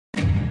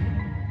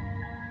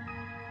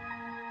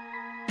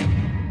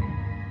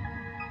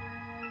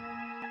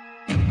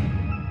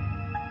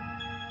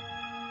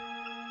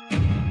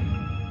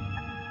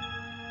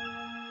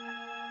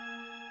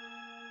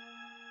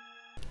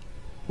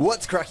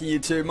What's cracking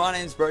YouTube? My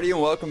name's Brodie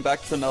and welcome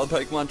back to another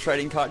Pokemon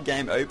trading card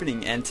game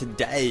opening, and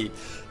today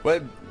we're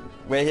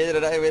here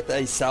today with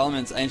a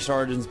Salamence Ancient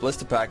Origins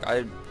Blister Pack.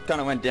 I kind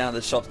of went down to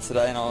the shops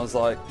today and I was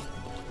like,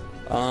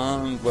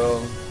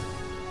 well,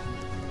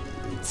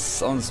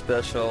 it's on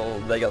special.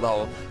 They got the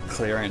whole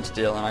clearance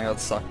deal and I got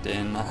sucked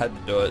in. I had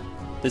to do it.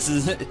 This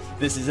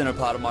isn't a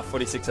part of my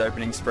 46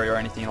 opening spree or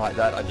anything like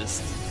that. I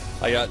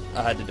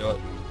had to do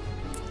it.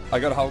 I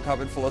got a whole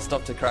cupboard full of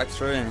stuff to crack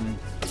through, and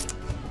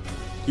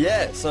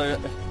yeah,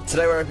 so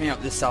today we're opening up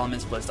this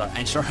Salamence Blister,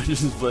 Ancient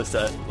Origins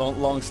Blister.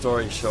 Long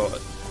story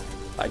short,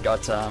 I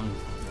got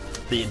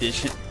the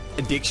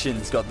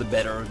addictions got the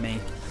better of me,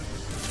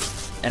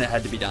 and it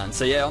had to be done.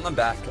 So yeah, on the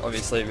back,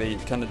 obviously we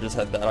kind of just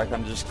had that. I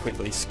kind of just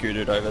quickly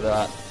scooted over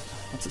that.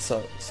 What's it say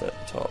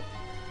at the top?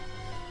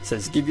 It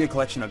says, give your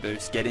collection a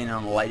boost. Get in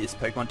on the latest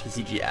Pokemon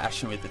TCG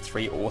action with the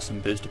 3 awesome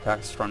booster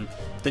packs from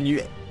the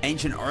new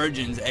Ancient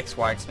Origins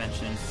XY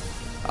expansion.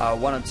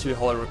 1 or 2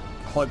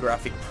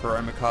 holographic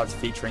promo cards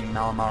featuring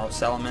Malamar or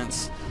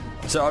Salamence.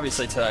 So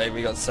obviously today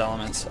we got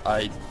Salamence.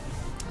 I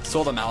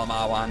saw the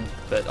Malamar one,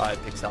 but I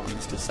picked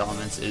Salamence because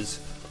Salamence is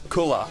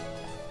cooler.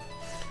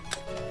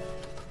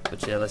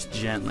 But yeah, let's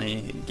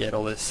gently get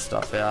all this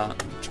stuff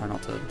out. Try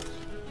not to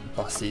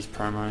bust these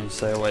promos.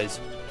 They always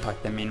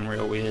pack them in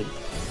real weird.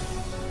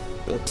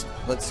 But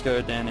let's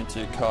go down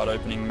into card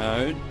opening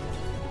mode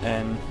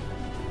and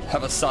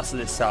have a suss of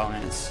this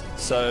Salamence.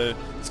 So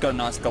it's got a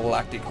nice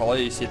galactic holo.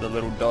 You see the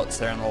little dots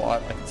there in the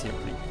light. I can see it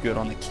pretty good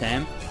on the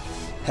cam.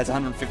 Has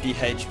 150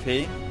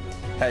 HP.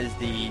 Has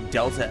the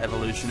Delta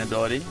evolution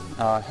ability.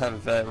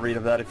 Have a read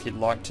of that if you'd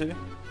like to.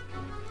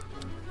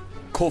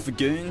 Call for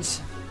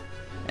Goons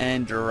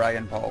and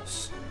Dragon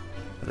Pulse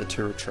for the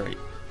 2 retreat.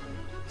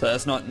 So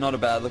that's not a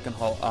bad looking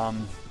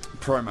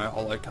promo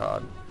holo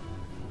card.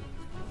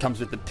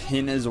 Comes with the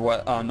pin as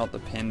well, not the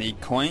pin, the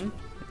coin,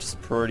 which is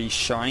pretty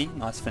shiny,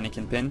 nice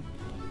Fennekin pin.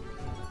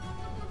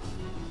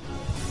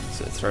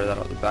 So throw that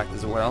up the back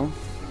as well.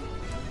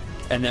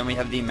 And then we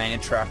have the main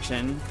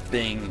attraction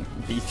being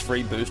the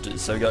 3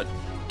 boosters. So we got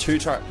 2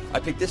 I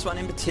picked this one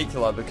in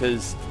particular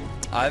because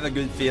I have a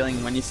good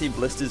feeling when you see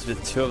blisters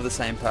with 2 of the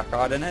same pack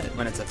art in it,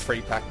 when it's a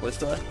 3-pack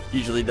blister,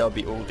 usually they'll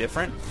be all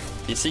different.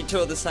 If you see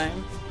 2 of the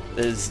same,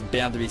 there's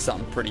bound to be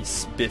something pretty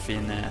spiffy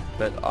in there.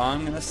 But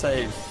I'm going to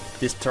save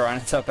this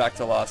Tyranitar pack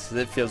to last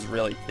because it feels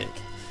really thick.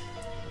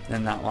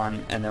 Then that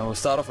one, and then we'll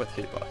start off with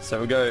Hooper. So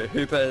we'll go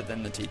Hooper,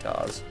 then the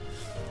T-Tars.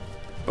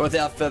 But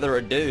without further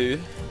ado,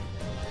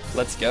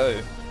 let's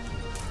go.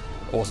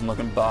 Awesome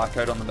looking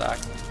barcode on the back.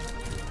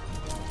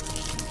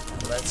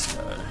 Let's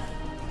go.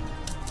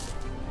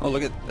 Oh,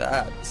 look at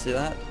that. See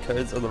that?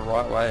 Codes are the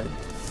right way.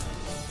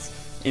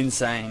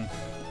 Insane.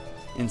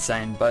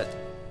 Insane, but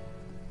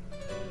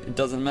it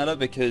doesn't matter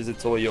because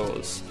it's all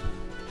yours.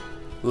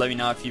 Let me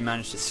know if you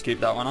managed to scoop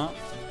that one up.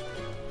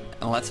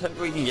 And let's hope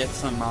we can get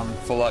some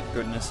full art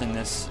goodness in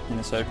this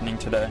opening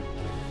today.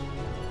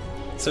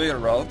 So we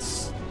got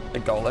Rolts, a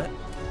Golett,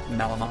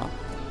 Malamar,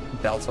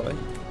 Baltoy,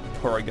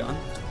 Porygon,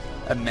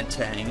 a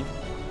Metang,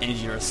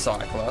 Energy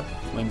Recycler,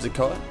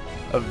 Whimsicott,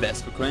 a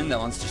Vespiquen, that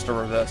one's just a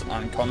reverse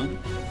uncommon.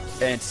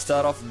 And to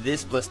start off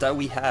this blister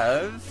we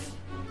have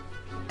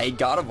a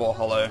Gardevoir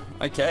holo.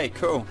 Okay,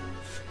 cool.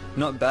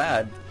 Not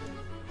bad.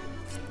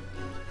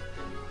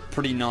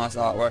 Pretty nice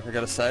artwork, I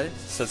gotta say.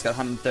 So it's got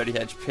 130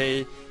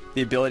 HP,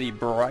 the ability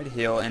Bright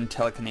Heal and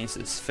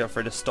Telekinesis. Feel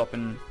free to stop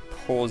and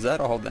pause that.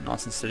 I'll hold that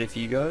nice and steady for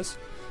you guys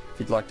if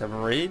you'd like to have a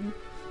read.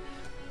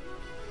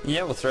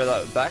 Yeah, we'll throw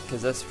that back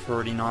because that's a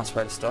pretty nice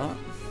way to start.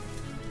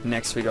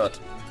 Next we got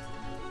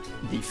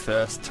the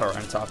first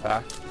Tyranitar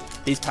pack.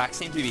 These packs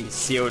seem to be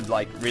sealed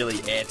like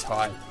really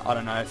airtight. I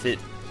don't know if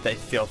they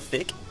feel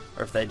thick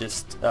or if they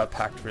just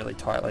packed really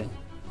tightly.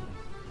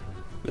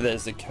 But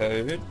there's the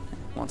code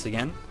once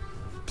again.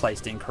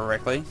 Placed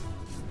incorrectly.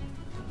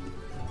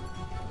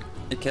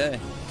 Okay,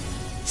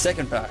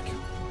 second pack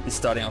is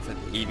starting off with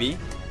Eevee.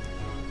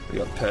 We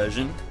got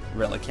Persian,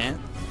 Relicanth,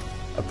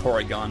 a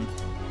Porygon,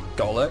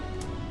 Golett,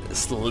 a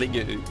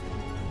Sliggoo,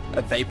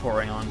 a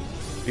Vaporeon.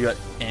 We got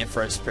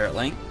Ampharos Spirit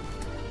Link,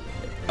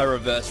 a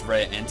reverse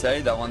rare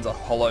Entei. That one's a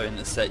holo in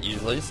the set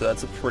usually, so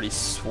that's a pretty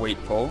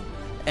sweet pull.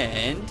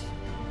 And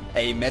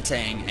a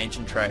Metang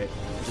Ancient Trait,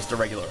 just a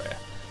regular rare.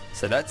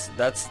 So that's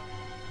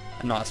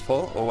a nice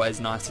pull.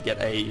 Always nice to get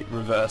a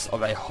reverse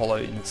of a holo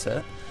in the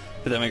set.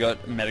 But then we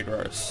got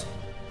Metagross.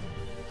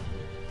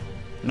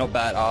 Not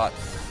bad art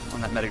on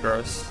that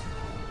Metagross,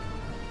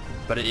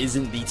 but it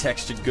isn't the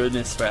textured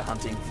goodness we're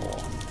hunting for.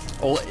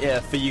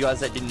 For you guys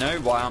that didn't know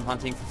why I'm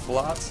hunting for full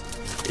arts,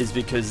 is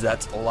because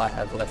that's all I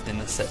have left in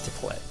the set to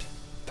collect,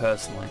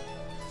 personally.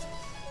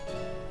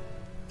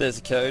 There's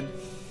a code.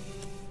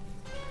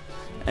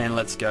 And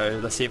let's go.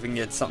 Let's see if we can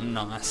get something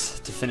nice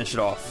to finish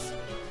it off.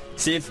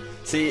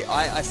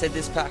 I said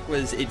this pack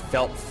it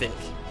felt thick,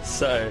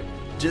 so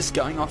just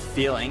going off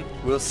feeling,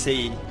 we'll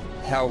see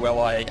how well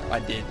I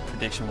did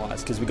prediction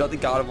wise, because we got the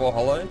Gardevoir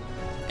holo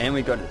and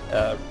we got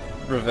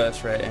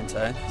reverse rare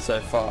Entei so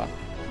far,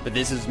 but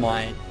this is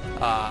my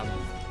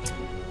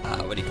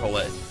what do you call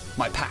it,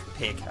 my pack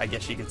pick, I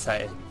guess you could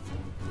say.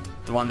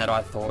 the one that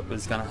I thought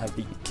was going to have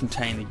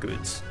contain the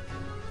goods.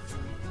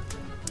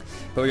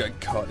 But we got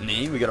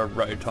Cottony, we got a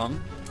Rotom,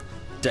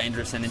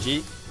 Dangerous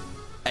Energy,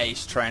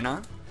 Ace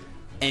Trainer,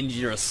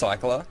 Energy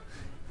Recycler,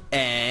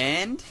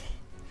 and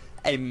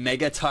a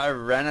Mega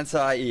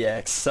Tyranitar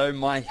EX. So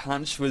my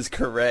hunch was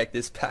correct.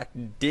 This pack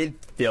did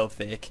feel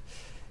thick,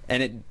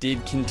 and it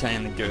did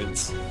contain the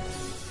goods.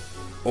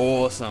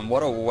 Awesome.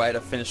 What a way to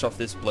finish off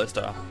this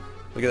blister.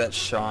 Look at that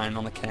shine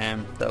on the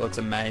cam. That looks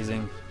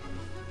amazing.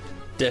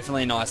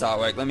 Definitely nice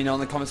artwork. Let me know in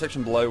the comment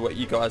section below what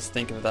you guys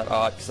think of that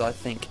art, because I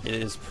think it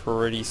is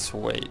pretty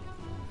sweet.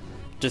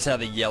 Just how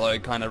the yellow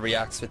kind of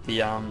reacts with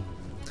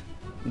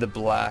the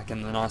black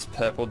and the nice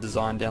purple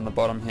design down the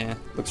bottom here.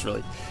 Looks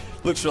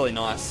really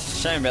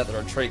nice. Shame about the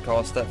retreat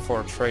cost. That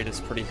for retreat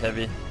is pretty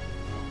heavy.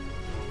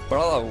 But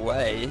either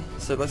way,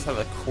 so let's have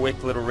a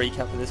quick little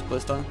recap of this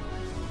blister.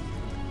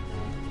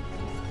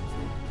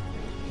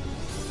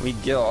 We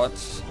got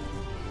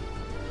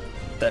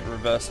that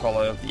reverse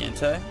holo of the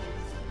Entei.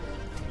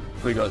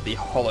 We got the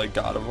holo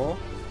Gardevoir,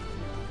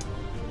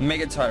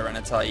 Mega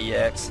Tyranitar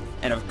EX,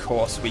 and of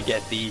course we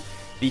get the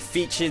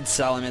featured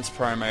Salamence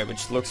promo,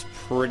 which looks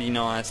pretty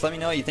nice. Let me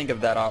know what you think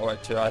of that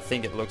artwork too. I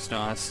think it looks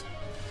nice.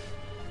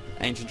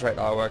 Ancient Trait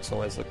artworks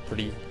always look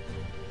pretty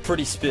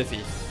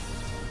spiffy.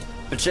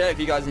 But yeah, if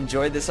you guys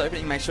enjoyed this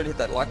opening, make sure to hit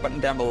that like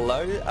button down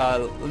below.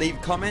 Leave a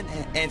comment,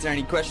 answer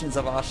any questions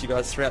I've asked you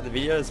guys throughout the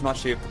video.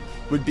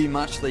 Would be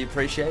muchly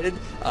appreciated.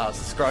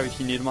 Subscribe if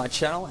you're new to my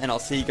channel, and I'll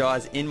see you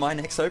guys in my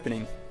next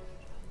opening.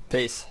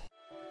 Peace.